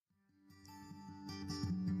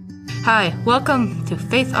Hi, welcome to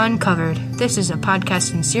Faith Uncovered. This is a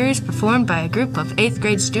podcasting series performed by a group of 8th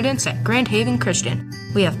grade students at Grand Haven Christian.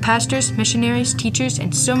 We have pastors, missionaries, teachers,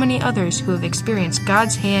 and so many others who have experienced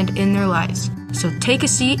God's hand in their lives. So take a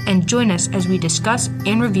seat and join us as we discuss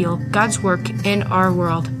and reveal God's work in our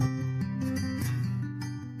world.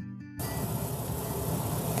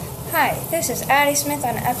 Hi, this is Addie Smith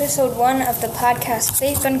on episode 1 of the podcast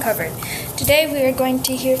Faith Uncovered. Today we are going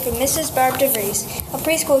to hear from Mrs. Barb DeVries, a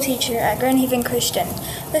preschool teacher at Grand Haven Christian.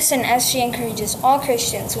 Listen as she encourages all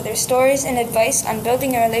Christians with her stories and advice on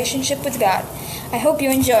building a relationship with God. I hope you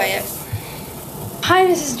enjoy it. Hi,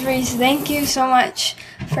 Mrs. DeVries. Thank you so much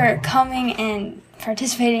for coming and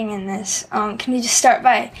participating in this. Can you just start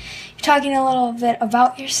by talking a little bit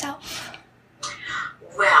about yourself?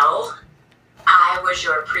 Well, I was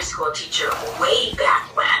your preschool teacher way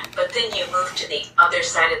back when, but then you moved to the other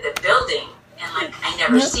side of the building, and I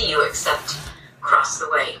never see you except across the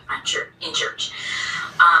way in church.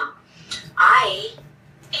 I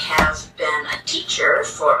have been a teacher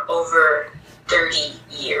for over 30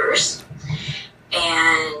 years,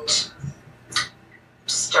 and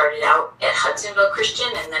started out at Hudsonville Christian,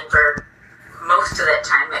 and then for most of that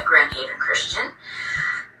time at Grand Haven Christian,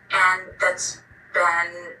 and that's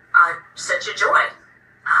been such a joy.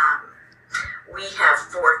 We have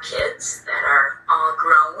 4 kids that are all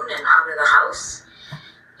grown and out of the house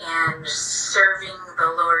and serving the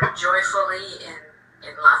Lord joyfully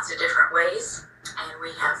in lots of different ways. And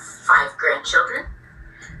we have 5 grandchildren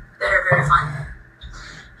that are very fun.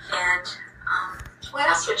 And what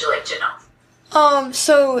else would you like to know?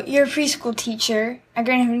 So you're a preschool teacher at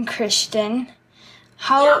Grand Haven Christian.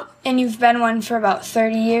 Yeah. And you've been one for about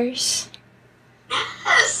 30 years?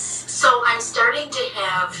 Yes. So I'm starting to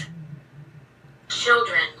have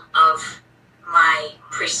children of my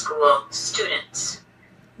preschool students.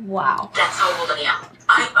 Wow. That's how old I am.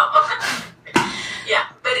 I know. Yeah,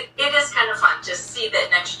 but it is kind of fun to see that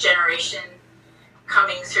next generation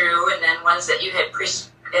coming through, and then ones that you had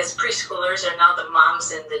as preschoolers are now the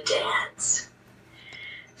moms and the dads.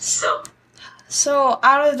 So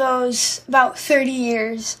out of those about 30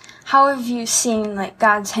 years, how have you seen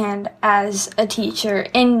God's hand as a teacher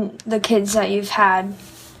in the kids that you've had?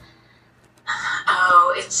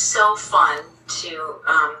 Oh, it's so fun to,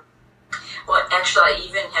 well, actually I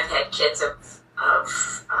even have had kids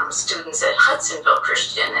of students at Hudsonville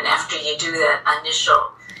Christian, and after you do that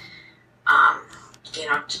initial,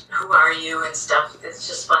 who are you and stuff, it's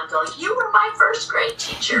just fun to you were my first grade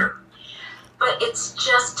teacher. But it's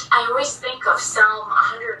just, I always think of Psalm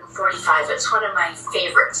 145. It's one of my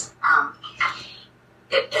favorites.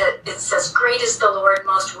 It says, "Great is the Lord,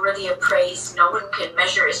 most worthy of praise. No one can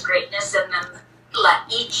measure his greatness. And then let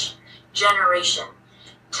each generation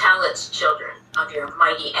tell its children of your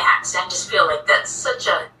mighty acts." I just feel like that's such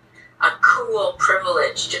a cool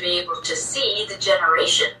privilege to be able to see the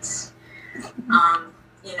generations,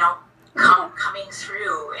 coming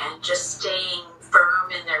through and just staying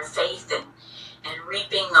firm in their faith and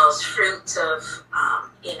reaping those fruits of,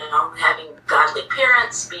 having godly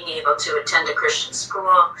parents, being able to attend a Christian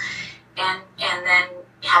school, and then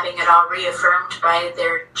having it all reaffirmed by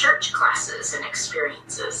their church classes and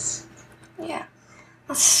experiences. Yeah,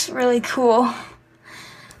 that's really cool.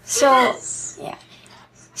 So, it is. Yeah.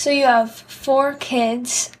 So you have 4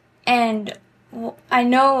 kids, and I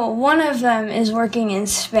know one of them is working in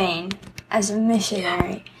Spain as a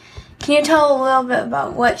missionary. Yeah. Can you tell a little bit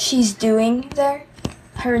about what she's doing there?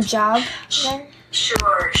 Her job there?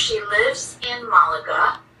 Sure. She lives in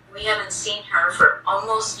Malaga. We haven't seen her for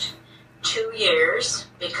almost 2 years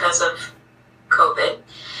because of COVID.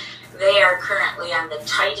 They are currently on the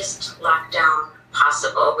tightest lockdown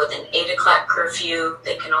possible with an 8 o'clock curfew.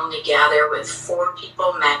 They can only gather with 4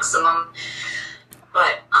 people maximum.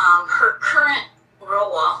 But her current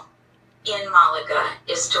role in Malaga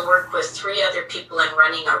is to work with 3 other people in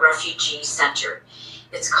running a refugee center.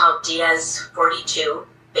 It's called DeVries 42,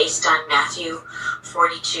 based on Matthew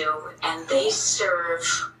 42, and they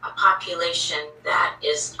serve a population that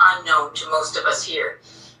is unknown to most of us here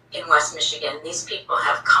in West Michigan. These people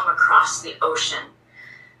have come across the ocean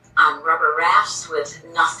on rubber rafts with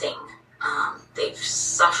nothing. They've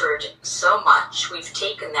suffered so much. We've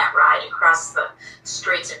taken that ride across the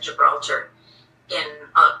Straits of Gibraltar in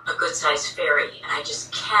a good-sized ferry, and I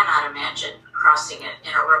just cannot imagine crossing it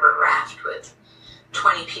in a rubber raft with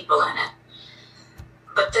 20 people in it.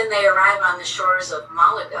 But then they arrive on the shores of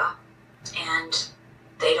Malaga, and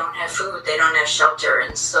they don't have food, they don't have shelter,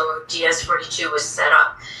 and so DeVries 42 was set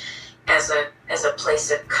up as a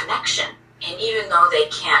place of connection. And even though they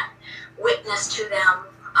can't witness to them,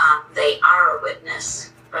 they are a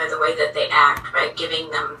witness by the way that they act, by giving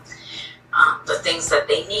them the things that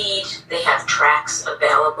they need. They have tracts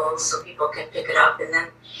available so people can pick it up. And then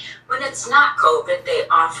when it's not COVID, they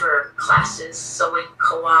offer classes, sewing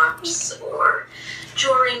co-ops, or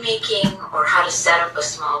jewelry making, or how to set up a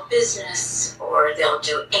small business, or they'll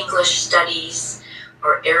do English studies,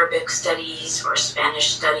 or Arabic studies, or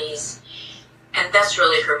Spanish studies. And that's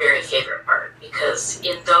really her very favorite part, because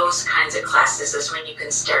in those kinds of classes is when you can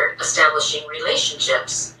start establishing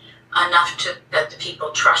relationships enough that the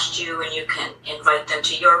people trust you, and you can invite them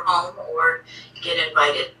to your home or get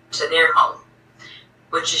invited to their home,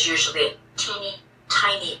 which is usually a teeny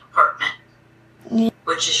tiny apartment.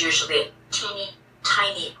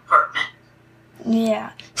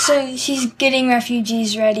 Yeah. So she's getting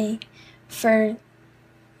refugees ready for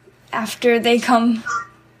after they come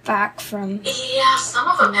back from... Yeah, some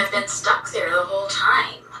of them have been stuck there the whole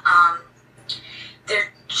time.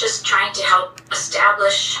 They're just trying to help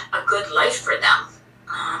establish a good life for them.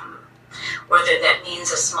 Whether that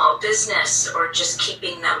means a small business or just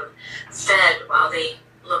keeping them fed while they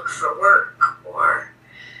look for work or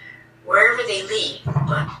wherever they lead.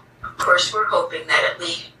 But of course we're hoping that it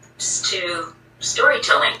leads to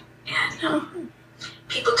storytelling, and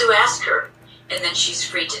people do ask her, and then she's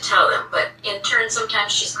free to tell them. But in turn,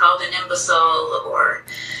 sometimes she's called an imbecile or,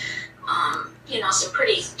 some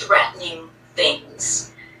pretty threatening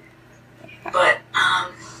things. But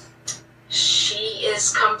she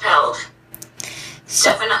is compelled.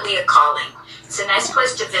 Definitely a calling. It's a nice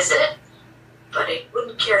place to visit, but I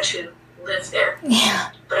wouldn't care to live there.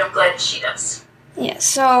 Yeah. But I'm glad she does. Yeah,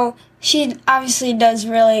 so she obviously does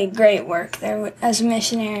really great work there as a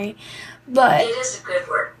missionary. But it is a good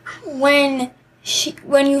work. When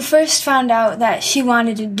you first found out that she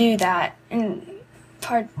wanted to do that and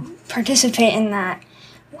participate in that,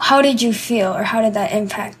 how did you feel, or how did that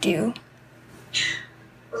impact you?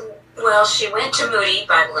 Well, she went to Moody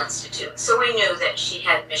Bible Institute, so we knew that she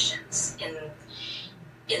had missions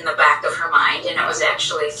in the back of her mind, and it was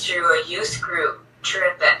actually through a youth group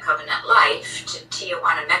trip at Covenant Life to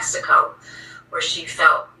Tijuana, Mexico, where she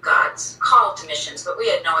felt God's call to missions, but we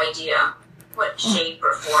had no idea what shape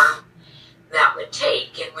or form that would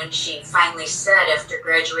take. And when she finally said, after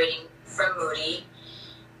graduating from Moody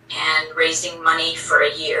and raising money for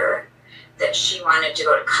a year, that she wanted to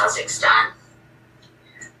go to Kazakhstan,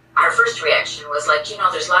 our first reaction was like,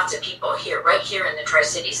 there's lots of people here, right here in the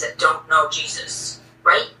Tri-Cities, that don't know Jesus,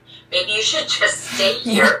 right? Maybe you should just stay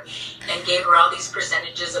here. And gave her all these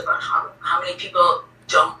percentages about how many people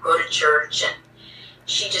don't go to church. And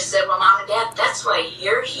she just said, well, Mom and Dad, that's why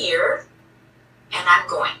you're here, and I'm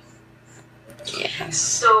going. Yeah.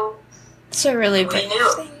 So it's a really we big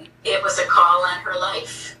knew thing. It was a call on her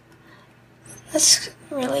life. That's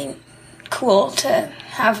really cool to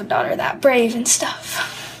have a daughter that brave and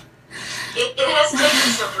stuff. It has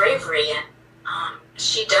taken some bravery, and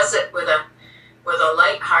she does it with a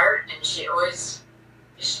light heart, and she always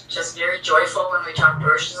is just very joyful when we talk to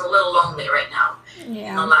her. She's a little lonely right now in the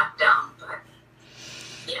lockdown, but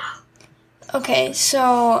yeah. Okay,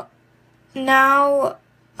 so now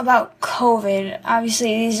about COVID.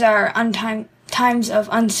 Obviously, these are times of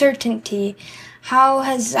uncertainty. How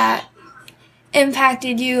has that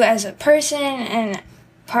impacted you as a person and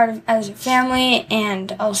as a family,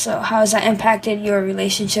 and also how has that impacted your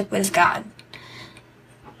relationship with God?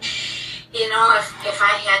 If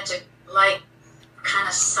I had to kind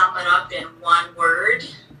of sum it up in one word,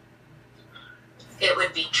 it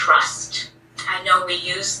would be trust. I know we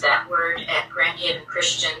used that word at Grand Haven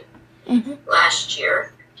Christian last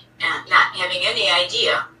year, and not having any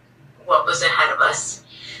idea what was ahead of us.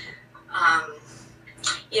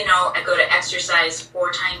 I go to exercise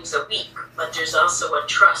 4 times a week, but there's also a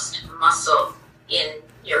trust muscle in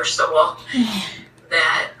your soul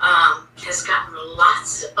that has gotten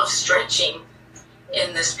lots of stretching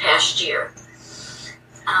in this past year.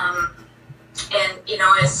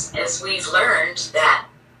 As we've learned, that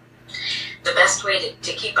the best way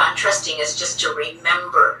to keep on trusting is just to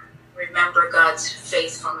remember God's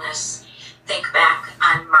faithfulness. Think back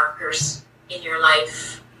on markers in your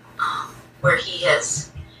life where He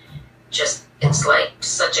has just, it's like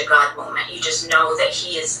such a God moment. You just know that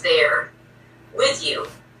He is there with you,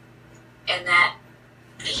 and that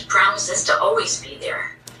He promises to always be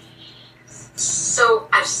there. So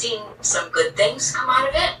I've seen some good things come out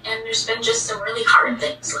of it, and there's been just some really hard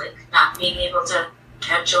things, like not being able to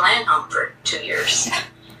have Joanne home for 2 years.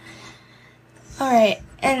 All right,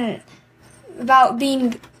 and about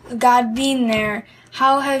God being there,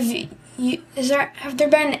 how have have there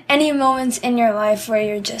been any moments in your life where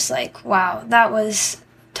you're just like, wow, that was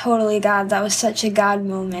totally God, that was such a God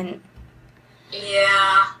moment?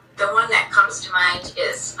 Yeah, the one that comes to mind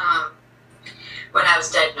is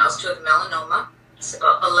diagnosed with melanoma. It's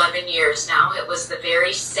about 11 years now. It was the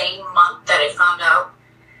very same month that I found out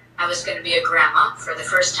I was going to be a grandma for the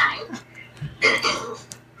first time.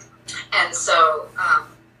 And so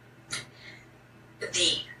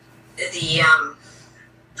the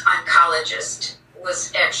oncologist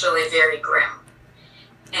was actually very grim.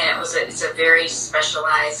 And it's a very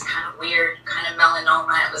specialized, kind of weird kind of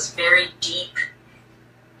melanoma. It was very deep.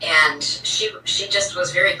 And she just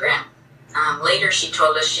was very grim. Later she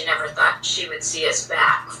told us she never thought she would see us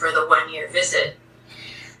back for the 1-year visit.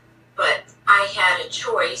 But I had a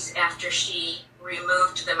choice after she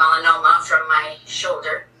removed the melanoma from my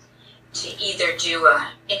shoulder to either do a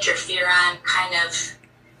interferon kind of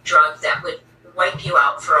drug that would wipe you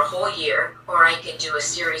out for a whole year, or I could do a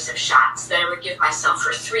series of shots that I would give myself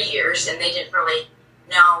for 3 years, and they didn't really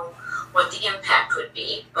know what the impact would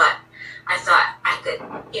be. But I thought I could,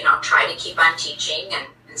 try to keep on teaching and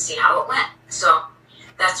see how it went. So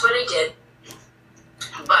that's what I did.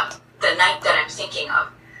 But the night that I'm thinking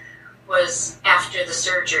of was after the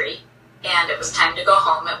surgery, and it was time to go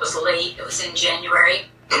home. It was late. It was in January.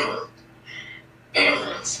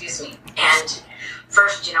 Excuse me. And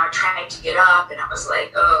first, I tried to get up, and I was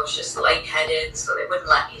like, I was just lightheaded, so they wouldn't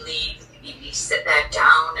let me leave. They made me sit back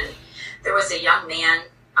down, and there was a young man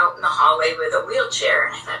out in the hallway with a wheelchair,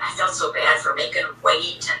 and I felt so bad for making him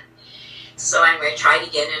wait. And so anyway, I tried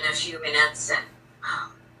again in a few minutes, and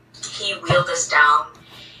he wheeled us down,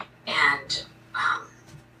 and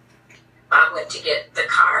Bob went to get the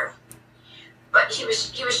car. But he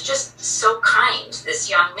was just so kind, this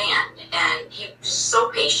young man, and he was so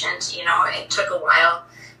patient. It took a while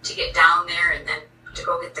to get down there and then to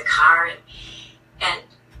go get the car. And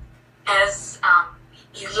as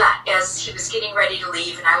he was getting ready to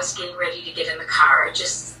leave and I was getting ready to get in the car, I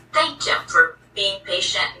just thanked him for being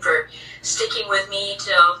patient and for sticking with me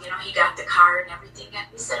till he got the car and everything. And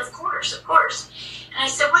he said, "Of course, of course." And I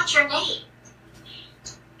said, "What's your name?"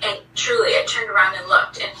 And truly, I turned around and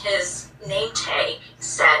looked, and his name tag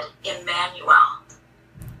said Emmanuel,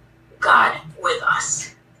 God with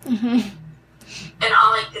us. Mm-hmm. And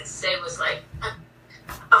all I could say was like,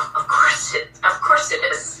 of course it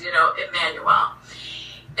is, Emmanuel.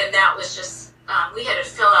 And that was just, we had to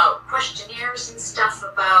fill out questionnaires and stuff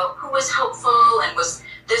about who was helpful and was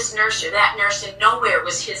this nurse or that nurse, and nowhere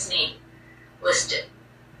was his name listed.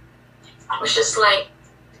 It was just like,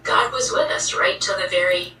 God was with us right till the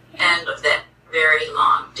very end of that very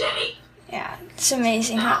long day. Yeah, it's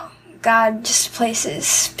amazing how God just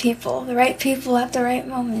places the right people at the right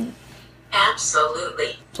moment.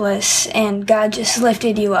 Absolutely. Bliss, and God just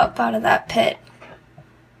lifted you up out of that pit.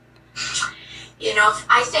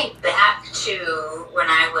 I think back to when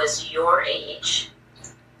I was your age.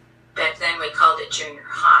 Back then we called it junior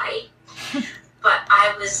high. But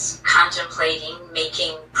I was contemplating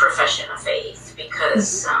making profession of faith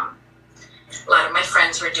because a lot of my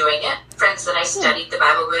friends were doing it. Friends that I studied the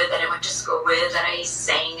Bible with, that I went to school with, that I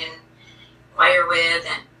sang in choir with,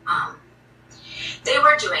 and they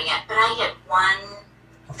were doing it. But I had one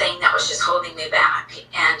thing that was just holding me back.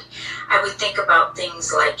 And I would think about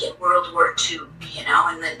things like in World War II, in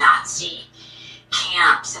the Nazi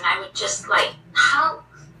camps. And I would just like, how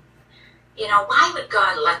why would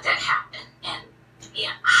God let that happen? And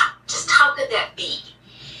how could that be?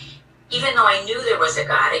 Even though I knew there was a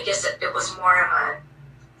God, I guess it was more of a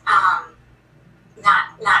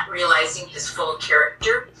not realizing his full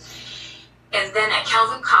character. And then at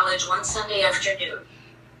Calvin College one Sunday afternoon,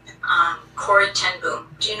 Corrie ten Boom,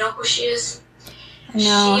 do you know who she is?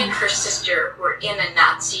 No. She and her sister were in a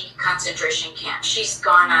Nazi concentration camp. She's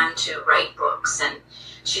gone on to write books, and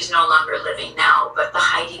she's no longer living now, but the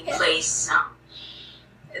hiding place,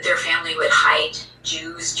 their family would hide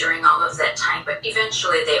Jews during all of that time, but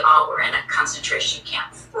eventually they all were in a concentration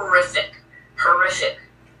camp. Horrific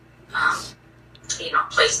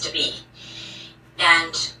place to be.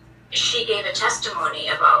 And she gave a testimony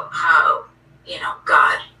about how,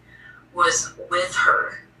 God was with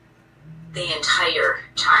her the entire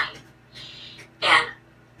time. And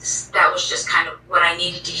that was just kind of what I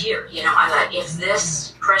needed to hear. I thought, if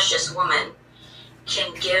this precious woman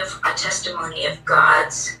can give a testimony of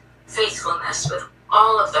God's faithfulness with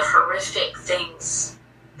all of the horrific things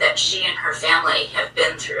that she and her family have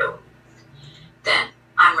been through, then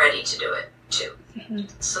I'm ready to do it too. Mm-hmm.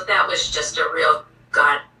 So that was just a real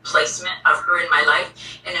God placement of her in my life.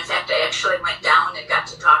 And in fact, I actually went down and got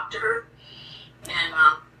to talk to her and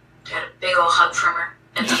got a big old hug from her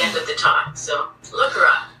at the end of the talk. So look her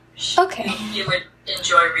up. Okay. You would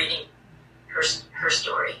enjoy reading her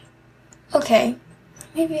story. Okay.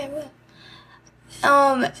 Maybe I will.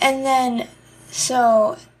 And then,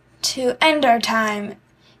 so to end our time,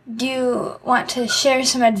 do you want to share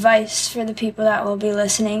some advice for the people that will be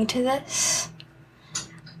listening to this?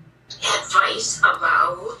 Advice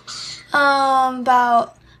about?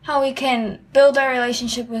 About how we can build our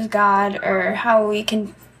relationship with God, or how we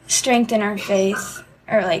can strengthen our faith,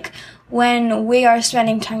 or like when we are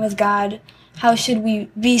spending time with God, how should we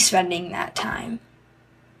be spending that time?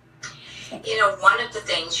 You know, one of the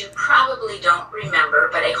things you probably don't remember,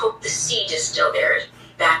 but I hope the seed is still there.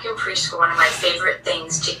 Back in preschool, one of my favorite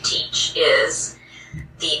things to teach is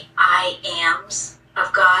the I ams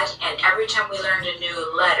of God. And every time we learned a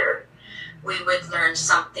new letter, we would learn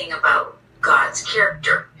something about God's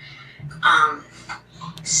character.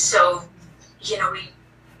 So, you know,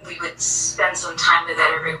 we would spend some time with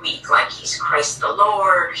that every week. Like, He's Christ the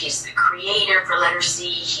Lord, He's the Creator for letter C,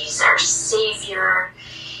 He's our Savior,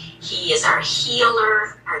 He is our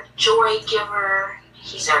healer, our joy giver,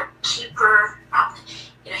 He's our keeper.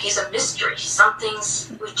 You know, He's a mystery. Some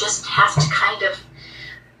things we just have to kind of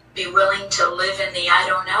be willing to live in the I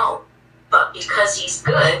don't know. But because He's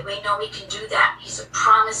good, we know we can do that. He's a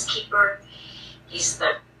promise keeper. He's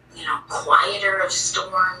the, quieter of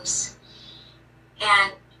storms.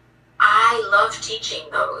 And I love teaching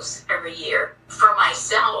those every year for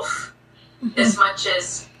myself as much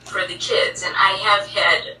as for the kids. And I have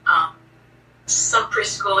had some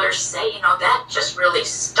preschoolers say, that just really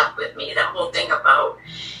stuck with me, that whole thing about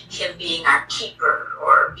Him being our keeper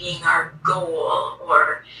or being our goal,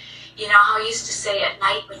 or, how I used to say at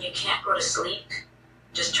night when you can't go to sleep,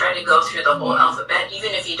 just try to go through the whole alphabet.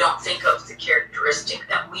 Even if you don't think of the characteristic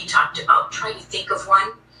that we talked about, try to think of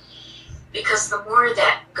one. Because the more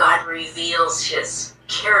that God reveals His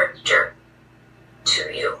character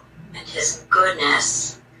to you and His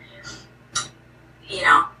goodness,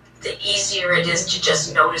 the easier it is to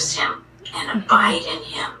just notice Him and abide in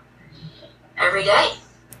Him every day.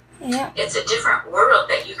 Yeah. It's a different world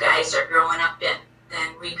that you guys are growing up in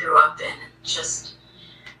than we grew up in.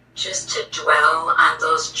 Just to dwell on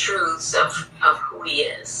those truths of who He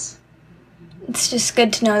is. It's just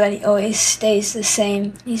good to know that He always stays the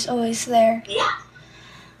same. He's always there.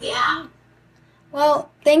 Yeah.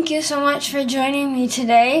 Well, thank you so much for joining me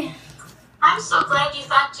today. I'm so glad you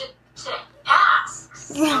thought to ask.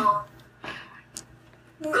 So,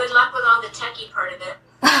 good luck with all the techie part of it.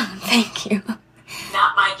 Thank you.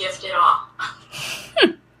 Not my gift at all.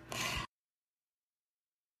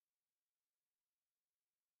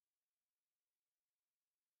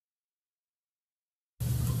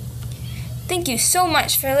 Thank you so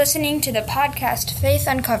much for listening to the podcast Faith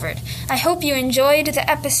Uncovered. I hope you enjoyed the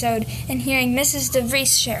episode and hearing Mrs.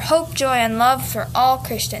 DeVries share hope, joy, and love for all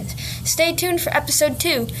Christians. Stay tuned for episode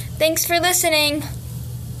 2. Thanks for listening.